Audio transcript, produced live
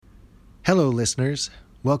Hello, listeners.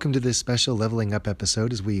 Welcome to this special Leveling Up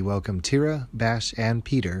episode as we welcome Tira, Bash, and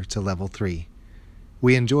Peter to Level 3.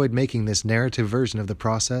 We enjoyed making this narrative version of the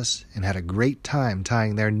process and had a great time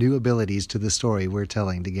tying their new abilities to the story we're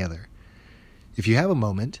telling together. If you have a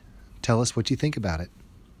moment, tell us what you think about it.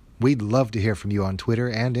 We'd love to hear from you on Twitter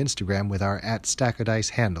and Instagram with our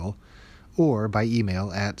 @StackO'Dice handle, or by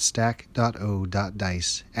email at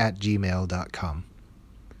stack.o.dice@gmail.com.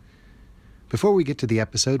 Before we get to the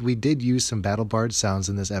episode, we did use some BattleBard sounds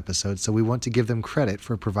in this episode, so we want to give them credit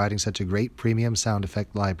for providing such a great premium sound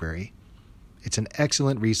effect library. It's an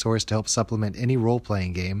excellent resource to help supplement any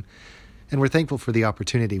role-playing game, and we're thankful for the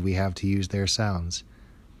opportunity we have to use their sounds.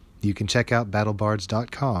 You can check out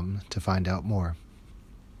battlebards.com to find out more.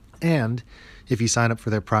 And if you sign up for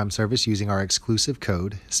their Prime service using our exclusive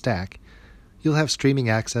code, STACK, you'll have streaming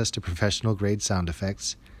access to professional-grade sound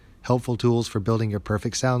effects, helpful tools for building your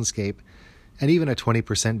perfect soundscape, and even a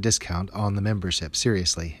 20% discount on the membership.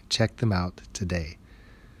 Seriously, check them out today.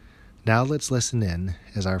 Now let's listen in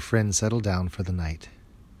as our friends settle down for the night.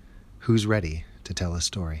 Who's ready to tell a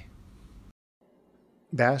story?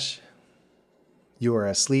 Bash, you are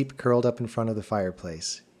asleep, curled up in front of the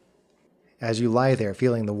fireplace. As you lie there,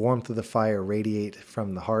 feeling the warmth of the fire radiate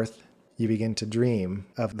from the hearth, you begin to dream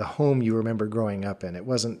of the home you remember growing up in. It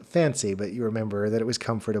wasn't fancy, but you remember that it was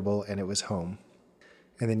comfortable and it was home.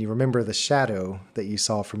 And then you remember the shadow that you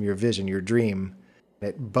saw from your vision, your dream.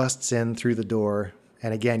 It busts in through the door,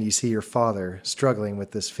 and again you see your father struggling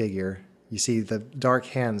with this figure. You see the dark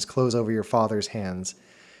hands close over your father's hands,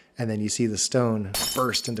 and then you see the stone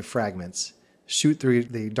burst into fragments, shoot through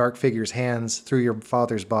the dark figure's hands, through your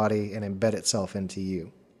father's body, and embed itself into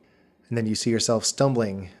you. And then you see yourself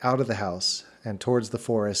stumbling out of the house and towards the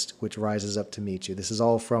forest, which rises up to meet you. This is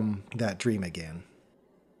all from that dream again.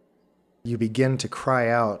 You begin to cry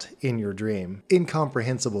out in your dream,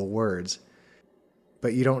 incomprehensible words,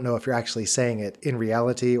 but you don't know if you're actually saying it in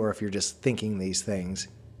reality or if you're just thinking these things.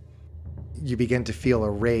 You begin to feel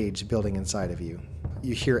a rage building inside of you.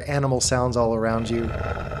 You hear animal sounds all around you,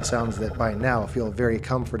 sounds that by now feel very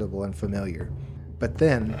comfortable and familiar. But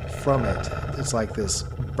then, from it, it's like this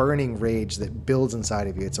burning rage that builds inside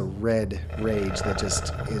of you. It's a red rage that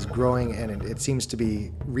just is growing, and it seems to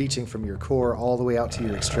be reaching from your core all the way out to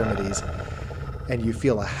your extremities, and you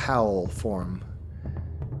feel a howl form.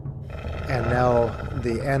 And now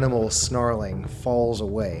the animal snarling falls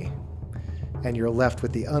away, and you're left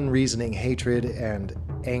with the unreasoning hatred and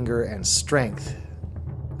anger and strength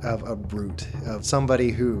of a brute, of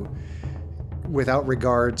somebody who, without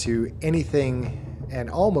regard to anything and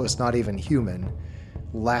almost not even human,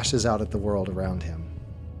 lashes out at the world around him.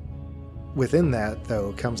 Within that,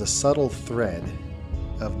 though, comes a subtle thread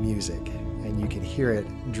of music, and you can hear it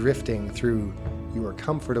drifting through your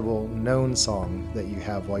comfortable, known song that you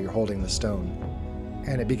have while you're holding the stone.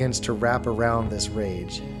 And it begins to wrap around this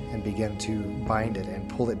rage and begin to bind it and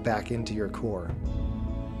pull it back into your core.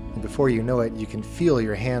 And before you know it, you can feel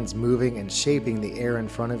your hands moving and shaping the air in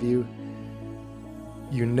front of you.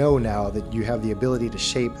 You know now that you have the ability to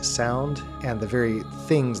shape sound and the very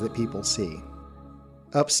things that people see.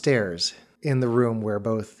 Upstairs, in the room where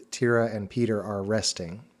both Tira and Peter are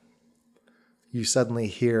resting, you suddenly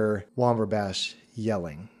hear Womberbash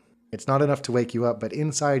yelling. It's not enough to wake you up, but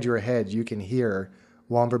inside your head you can hear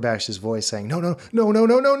Womberbash's voice saying, "No, no, no, no,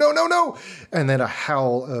 no, no, no, no, no!" And then a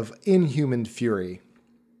howl of inhuman fury.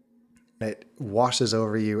 It washes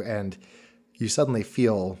over you, and you suddenly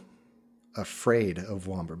feel afraid of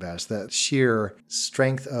Womberbash. That sheer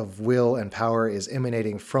strength of will and power is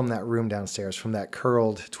emanating from that room downstairs, from that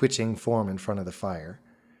curled, twitching form in front of the fire.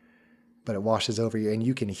 But it washes over you, and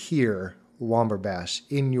you can hear Womberbash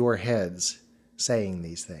in your heads saying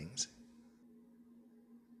these things.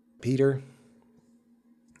 Peter,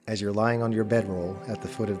 as you're lying on your bedroll at the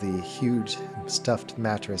foot of the huge stuffed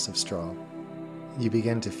mattress of straw, you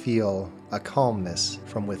begin to feel a calmness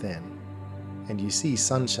from within. And you see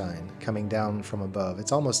sunshine coming down from above.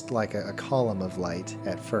 It's almost like a column of light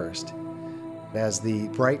at first. As the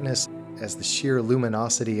brightness, as the sheer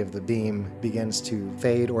luminosity of the beam begins to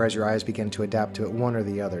fade, or as your eyes begin to adapt to it, one or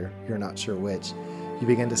the other, you're not sure which, you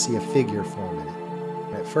begin to see a figure form in it.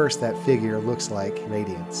 And at first, that figure looks like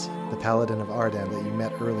Radiance, the Paladin of Arden that you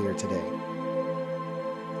met earlier today.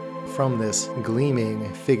 From this gleaming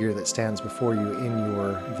figure that stands before you in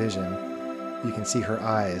your vision, you can see her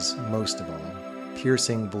eyes most of all,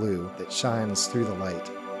 piercing blue that shines through the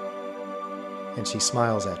light. And she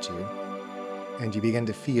smiles at you, and you begin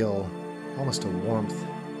to feel almost a warmth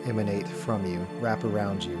emanate from you, wrap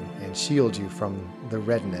around you, and shield you from the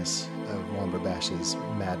redness of Womberbash's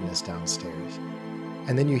madness downstairs.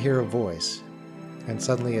 And then you hear a voice, And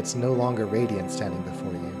suddenly it's no longer Radiant standing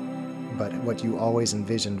before you, but what you always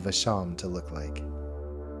envisioned Vasham to look like.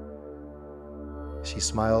 She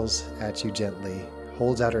smiles at you gently,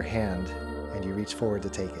 holds out her hand, and you reach forward to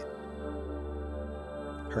take it.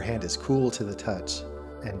 Her hand is cool to the touch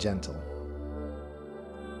and gentle.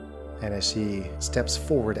 And as she steps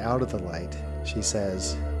forward out of the light, she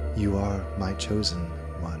says, "You are my chosen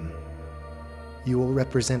one. You will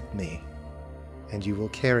represent me, and you will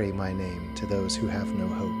carry my name to those who have no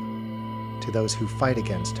hope. To those who fight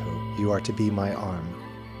against hope, you are to be my arm.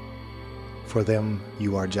 For them,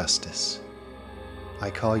 you are justice. I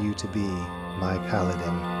call you to be my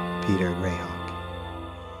paladin, Peter Greyhawk."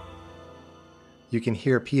 You can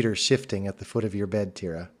hear Peter shifting at the foot of your bed,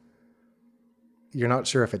 Tira. You're not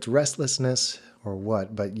sure if it's restlessness or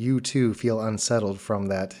what, but you too feel unsettled from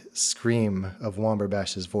that scream of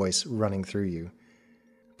Womberbash's voice running through you.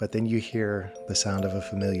 But then you hear the sound of a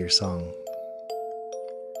familiar song.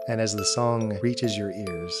 And as the song reaches your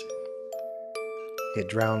ears, it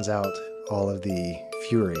drowns out all of the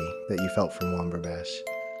fury that you felt from Womberbash.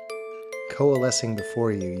 Coalescing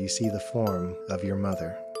before you, you see the form of your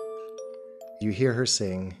mother. You hear her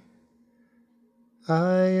sing,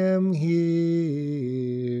 "I am here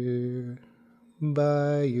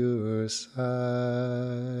by your side."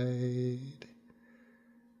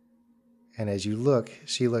 And as you look,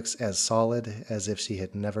 she looks as solid as if she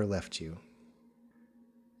had never left you.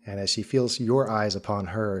 And as she feels your eyes upon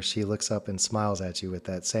her, she looks up and smiles at you with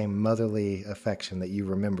that same motherly affection that you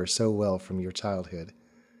remember so well from your childhood.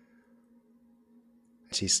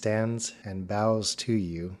 She stands and bows to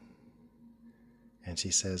you, and she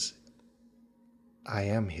says, "I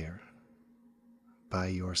am here by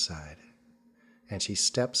your side." And she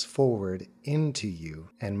steps forward into you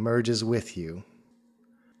and merges with you.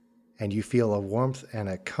 And you feel a warmth and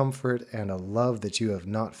a comfort and a love that you have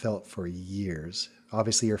not felt for years.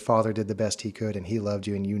 Obviously, your father did the best he could, and he loved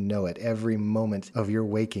you, and you know it. Every moment of your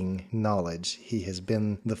waking knowledge, he has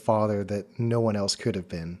been the father that no one else could have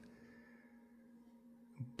been.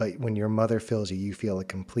 But when your mother fills you, you feel a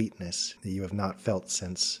completeness that you have not felt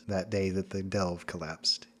since that day that the delve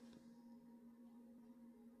collapsed.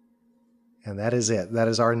 And that is it. That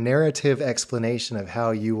is our narrative explanation of how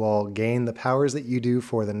you all gain the powers that you do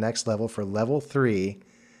for the next level, for level 3.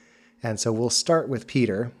 And so we'll start with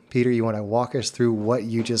Peter. Peter, you want to walk us through what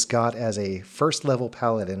you just got as a first level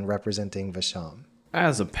paladin representing Vasham?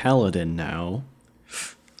 As a paladin now,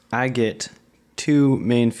 I get 2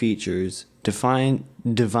 main features, Divine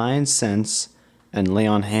Sense and Lay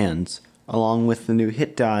on Hands, along with the new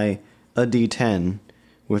hit die, a D10,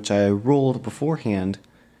 which I rolled beforehand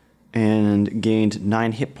and gained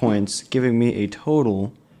 9 hit points, giving me a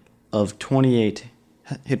total of 28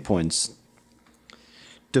 hit points.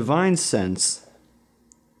 Divine Sense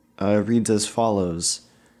reads as follows.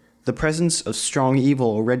 The presence of strong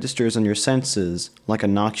evil registers on your senses like a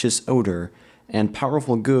noxious odor, and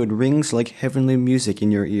powerful good rings like heavenly music in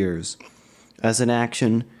your ears. As an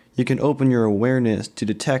action, you can open your awareness to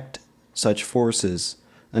detect such forces.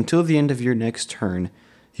 Until the end of your next turn,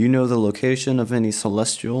 you know the location of any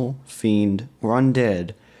celestial, fiend, or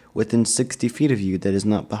undead within 60 feet of you that is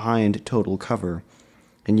not behind total cover.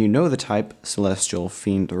 And you know the type, celestial,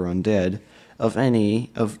 fiend, or undead, of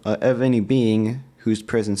any being whose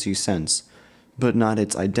presence you sense, but not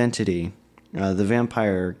its identity. The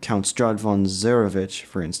vampire Count Strahd von Zarovich,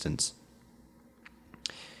 for instance.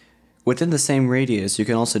 Within the same radius, you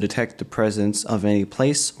can also detect the presence of any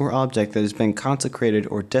place or object that has been consecrated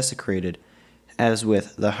or desecrated, as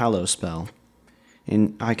with the Hallow spell.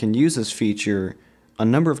 And I can use this feature a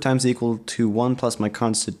number of times equal to 1 plus my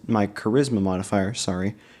charisma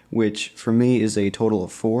modifier, which for me is a total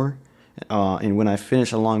of 4. And when I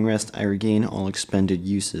finish a long rest, I regain all expended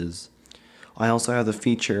uses. I also have the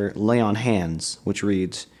feature Lay on Hands, which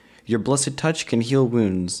reads, your blessed touch can heal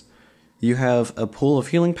wounds. You have a pool of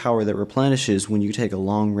healing power that replenishes when you take a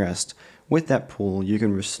long rest. With that pool, you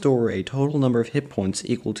can restore a total number of hit points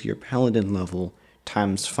equal to your paladin level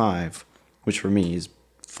times 5, which for me is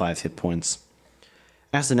 5 hit points.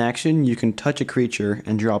 As an action, you can touch a creature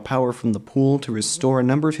and draw power from the pool to restore a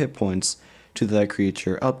number of hit points to that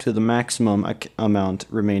creature up to the maximum amount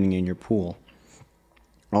remaining in your pool.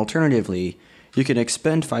 Alternatively, you can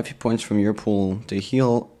expend 5 hit points from your pool to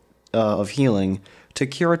healing to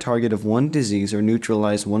cure a target of 1 disease or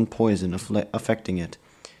neutralize 1 poison affecting it.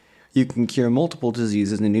 You can cure multiple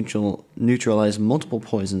diseases and neutralize multiple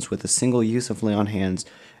poisons with a single use of Lay on Hands,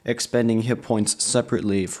 expending hit points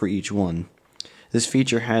separately for each one. This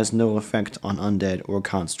feature has no effect on undead or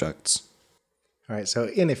constructs. All right, so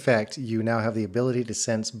in effect, you now have the ability to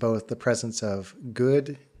sense both the presence of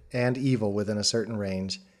good and evil within a certain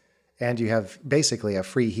range, and you have basically a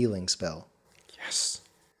free healing spell. Yes.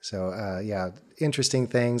 So yeah, interesting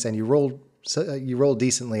things, and you rolled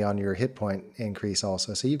decently on your hit point increase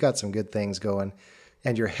also. So you've got some good things going,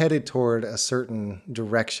 and you're headed toward a certain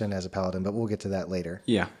direction as a paladin, but we'll get to that later.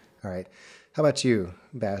 Yeah. All right. How about you,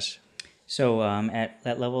 Bash? So at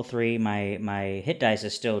level 3, my hit dice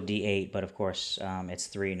is still D8, but of course it's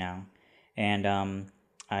 3 now. And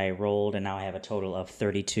I rolled, and now I have a total of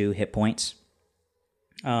 32 hit points.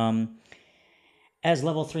 As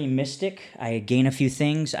level 3 Mystic, I gain a few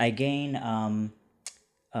things. I gain,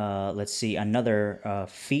 another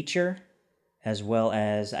feature, as well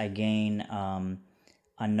as I gain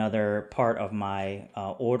another part of my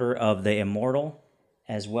Order of the Immortal,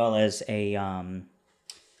 as well as a,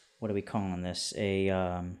 what are we calling this? It's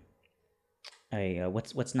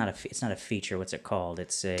not a feature. What's it called?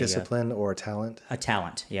 It's a Discipline or talent? A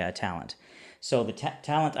talent. Yeah, a talent. So the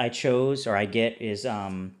talent I chose or I get is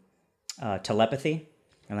telepathy.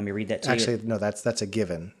 And let me read that to you. Actually, no, that's a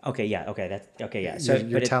given. Okay, yeah, yeah. So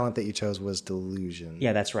your talent that you chose was delusion.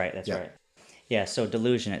 Yeah, that's right. Right. Yeah, so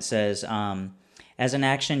delusion. It says, as an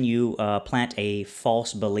action, you plant a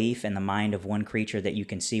false belief in the mind of one creature that you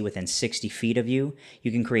can see within 60 feet of you.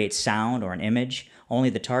 You can create sound or an image.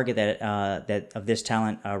 Only the target that of this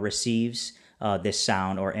talent receives this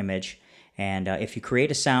sound or image. And if you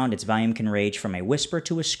create a sound, its volume can range from a whisper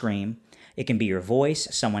to a scream. It can be your voice,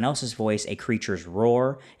 someone else's voice, a creature's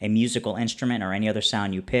roar, a musical instrument, or any other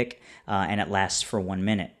sound you pick, and it lasts for 1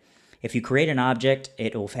 minute. If you create an object,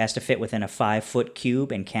 it has to fit within a 5-foot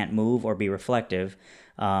cube and can't move or be reflective.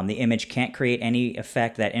 The image can't create any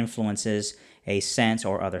effect that influences a sense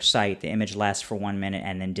or other sight. The image lasts for 1 minute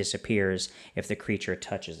and then disappears if the creature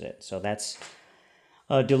touches it. So that's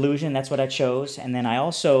delusion. That's what I chose. And then I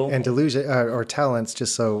also... And delusion, or talents,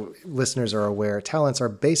 just so listeners are aware, talents are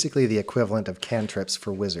basically the equivalent of cantrips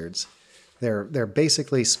for wizards. They're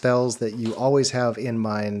basically spells that you always have in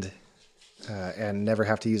mind and never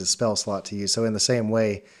have to use a spell slot to use. So in the same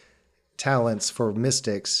way, talents for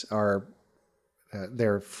mystics are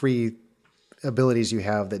they're free abilities you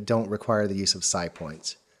have that don't require the use of psi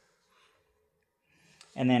points.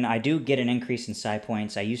 And then I do get an increase in psi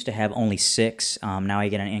points. I used to have only 6. Now I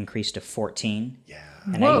get an increase to 14. Yeah,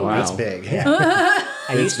 and that's big.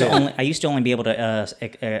 I used to only be able to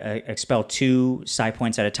expel 2 psi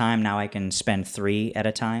points at a time. Now I can spend 3 at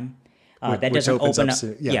a time. That doesn't open up.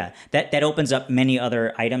 That opens up many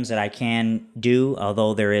other items that I can do.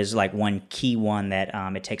 Although there is like one key one that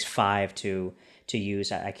it takes 5 to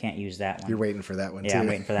use. I can't use that one. You're waiting for that one, too. Yeah, I'm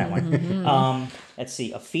waiting for that one. Let's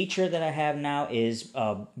see. A feature that I have now is,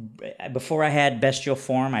 before I had Bestial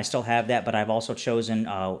Form, I still have that, but I've also chosen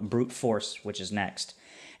Brute Force, which is next.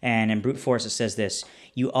 And in Brute Force, it says this: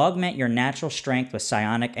 you augment your natural strength with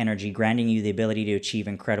psionic energy, granting you the ability to achieve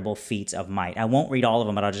incredible feats of might. I won't read all of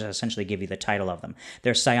them, but I'll just essentially give you the title of them.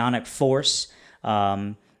 They're Psionic Force,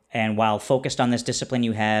 and while focused on this discipline,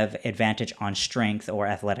 you have advantage on strength or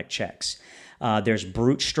athletic checks. There's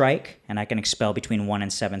Brute Strike, and I can expel between 1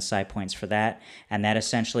 and 7 psi points for that, and that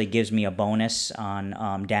essentially gives me a bonus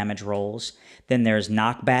on damage rolls. Then there's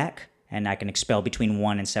Knockback, and I can expel between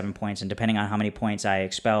 1 and 7 points, and depending on how many points I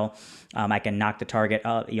expel, I can knock the target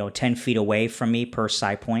 10 feet away from me per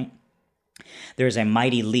psi point. There's a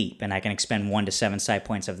Mighty Leap, and I can expend 1 to 7 psi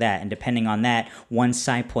points of that, and depending on that, 1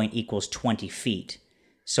 psi point equals 20 feet.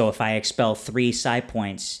 So if I expel 3 psi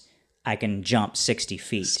points, I can jump 60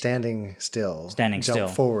 feet. Standing still.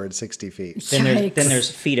 Jump forward 60 feet. Then there's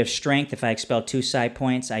Feat of Strength. If I expel 2 psi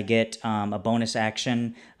points, I get a bonus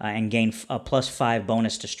action and gain a +5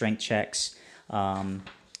 bonus to strength checks.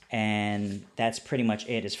 And that's pretty much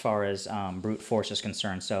it as far as Brute Force is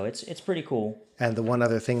concerned. So it's pretty cool. And the one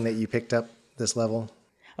other thing that you picked up this level?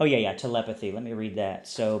 Oh, yeah, telepathy. Let me read that.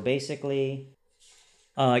 So basically...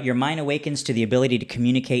 your mind awakens to the ability to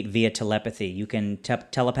communicate via telepathy. You can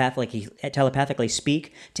telepathically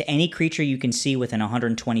speak to any creature you can see within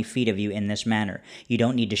 120 feet of you in this manner. You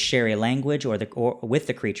don't need to share a language or with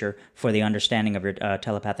the creature for the understanding of your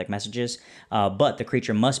telepathic messages, but the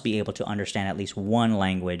creature must be able to understand at least one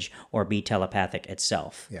language or be telepathic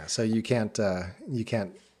itself. Yeah, so you can't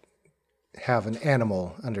have an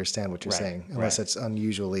animal understand what you're saying unless it's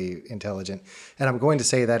unusually intelligent. And I'm going to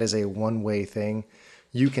say that is a one-way thing.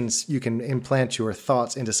 You can implant your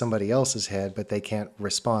thoughts into somebody else's head, but they can't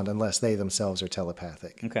respond unless they themselves are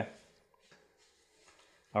telepathic. Okay.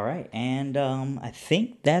 All right, and I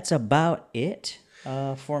think that's about it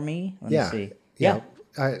for me. Let me see. Yeah.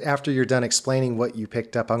 After you're done explaining what you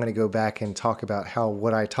picked up, I'm going to go back and talk about how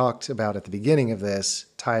what I talked about at the beginning of this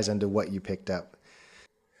ties into what you picked up.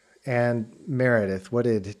 And Meredith, what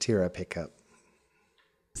did Tira pick up?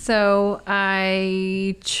 So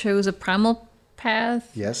I chose a primal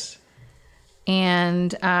path. Yes.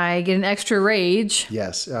 And I get an extra rage.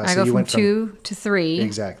 Yes. I go from 2 to 3.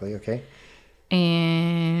 Exactly. Okay.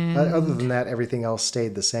 And other than that, everything else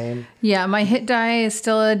stayed the same. Yeah, my hit die is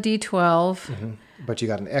still a D12. Mm-hmm. But you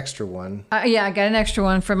got an extra one. Yeah, I got an extra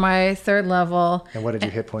one for my 3rd level. And what did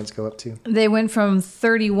your hit points go up to? They went from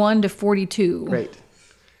 31 to 42. Great.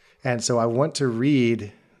 And so I want to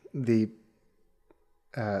read the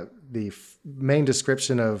main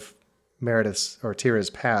description of Meredith's or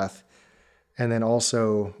Tira's path, and then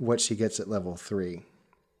also what she gets at level 3.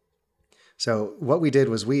 So what we did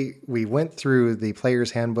was we went through the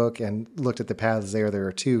player's handbook and looked at the paths there. There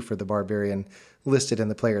are 2 for the barbarian listed in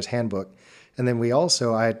the player's handbook. And then we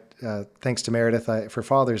also, thanks to Meredith, for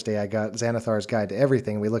Father's Day, I got Xanathar's Guide to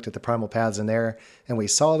Everything. We looked at the primal paths in there, and we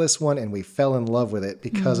saw this one, and we fell in love with it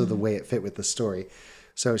because of the way it fit with the story.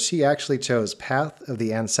 So she actually chose Path of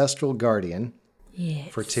the Ancestral Guardian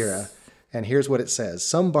for Tira. And here's what it says.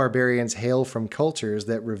 Some barbarians hail from cultures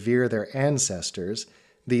that revere their ancestors.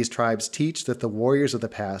 These tribes teach that the warriors of the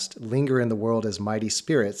past linger in the world as mighty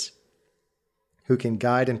spirits who can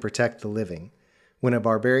guide and protect the living. When a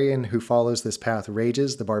barbarian who follows this path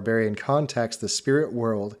rages, the barbarian contacts the spirit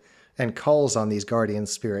world and calls on these guardian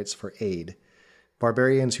spirits for aid.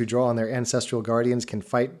 Barbarians who draw on their ancestral guardians can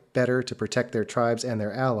fight better to protect their tribes and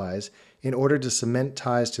their allies. In order to cement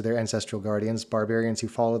ties to their ancestral guardians, barbarians who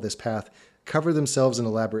follow this path cover themselves in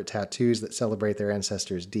elaborate tattoos that celebrate their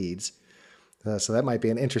ancestors' deeds. So that might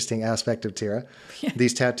be an interesting aspect of Tira. Yeah.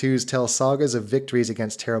 These tattoos tell sagas of victories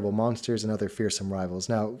against terrible monsters and other fearsome rivals.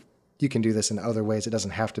 Now, you can do this in other ways. It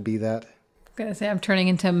doesn't have to be that. I'm going to say I'm turning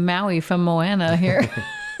into Maui from Moana here.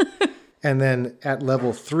 And then at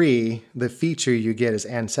level 3, the feature you get is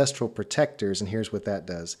Ancestral Protectors, and here's what that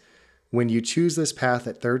does. When you choose this path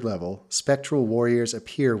at 3rd level, spectral warriors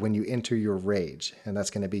appear when you enter your rage, and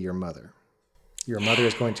that's going to be your mother. Your mother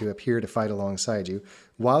is going to appear to fight alongside you.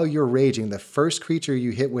 While you're raging, the first creature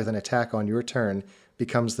you hit with an attack on your turn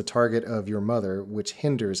becomes the target of your mother, which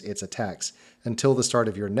hinders its attacks. Until the start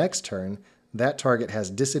of your next turn, that target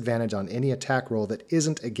has disadvantage on any attack roll that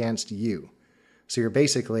isn't against you. So you're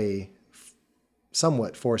basically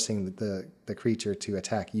somewhat forcing the creature to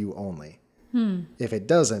attack you only. If it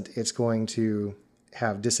doesn't, it's going to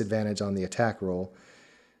have disadvantage on the attack roll.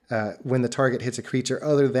 When the target hits a creature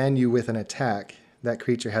other than you with an attack, that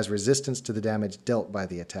creature has resistance to the damage dealt by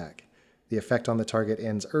the attack. The effect on the target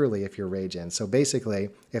ends early if your rage ends. So basically,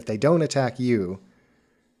 if they don't attack you,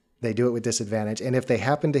 they do it with disadvantage. And if they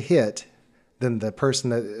happen to hit, then the person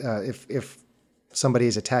that, if somebody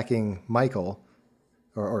is attacking Michael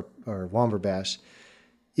or Womberbash,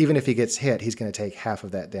 even if he gets hit, he's going to take half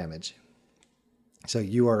of that damage. So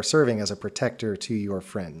you are serving as a protector to your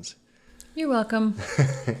friends. You're welcome.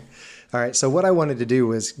 All right, so what I wanted to do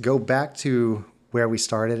was go back to where we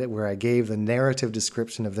started it, where I gave the narrative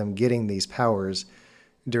description of them getting these powers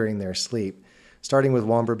during their sleep. Starting with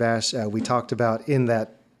Womberbash, we talked about in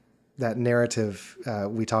that narrative,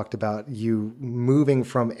 we talked about you moving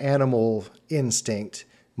from animal instinct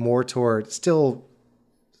more toward still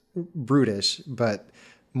brutish, but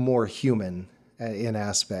more human in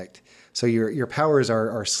aspect. So your powers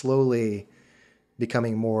are slowly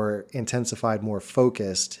becoming more intensified, more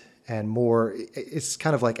focused, and more, it's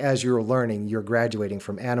kind of like as you're learning, you're graduating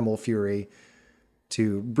from animal fury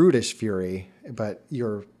to brutish fury, but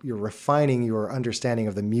you're refining your understanding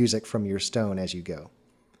of the music from your stone as you go.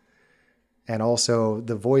 And also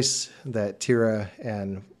the voice that Tira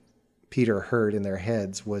and Peter heard in their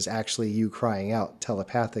heads was actually you crying out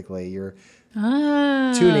telepathically. You're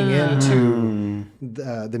tuning into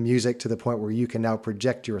the music to the point where you can now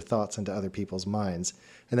project your thoughts into other people's minds.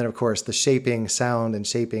 And then, of course, the shaping sound and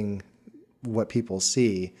shaping what people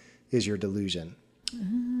see is your delusion.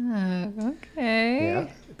 Okay. Yeah.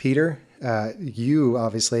 Peter, you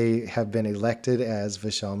obviously have been elected as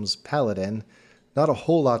Visham's paladin. Not a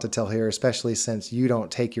whole lot to tell here, especially since you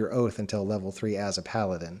don't take your oath until level 3 as a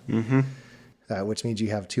paladin, which means you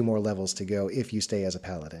have 2 more levels to go if you stay as a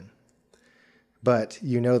paladin. But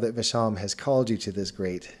you know that Visham has called you to this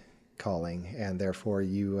great calling, and therefore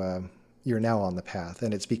you're now on the path.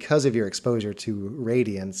 And it's because of your exposure to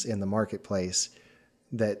radiance in the marketplace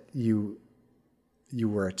that you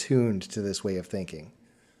were attuned to this way of thinking.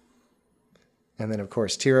 And then, of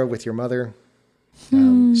course, Tira with your mother,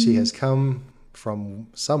 she has come from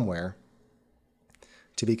somewhere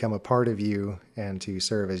to become a part of you and to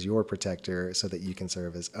serve as your protector so that you can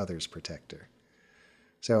serve as others' protector.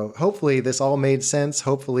 So hopefully this all made sense.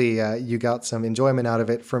 Hopefully you got some enjoyment out of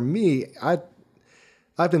it. For me,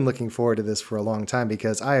 I've been looking forward to this for a long time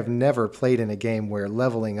because I have never played in a game where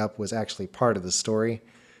leveling up was actually part of the story.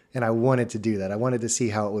 And I wanted to do that. I wanted to see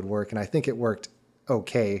how it would work. And I think it worked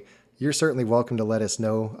okay. You're certainly welcome to let us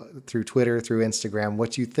know through Twitter, through Instagram,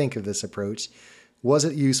 what you think of this approach. Was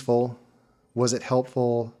it useful? Was it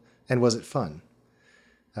helpful? And was it fun?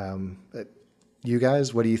 You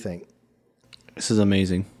guys, what do you think? This is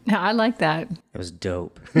amazing. I like that. It was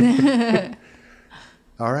dope.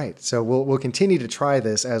 All right, so we'll continue to try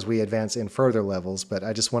this as we advance in further levels, but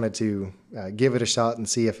I just wanted to give it a shot and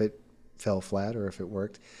see if it fell flat or if it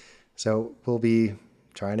worked. So we'll be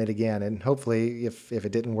trying it again, and hopefully if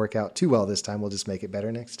it didn't work out too well this time, we'll just make it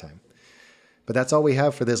better next time. But that's all we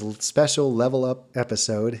have for this special Level Up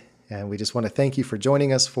episode, and we just want to thank you for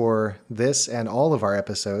joining us for this and all of our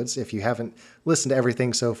episodes. If you haven't listened to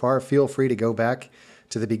everything so far, feel free to go back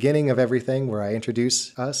to the beginning of everything where I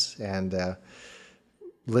introduce us and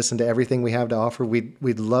listen to everything we have to offer.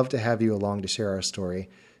 We'd love to have you along to share our story,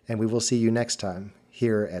 and we will see you next time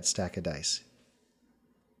here at Stack of Dice.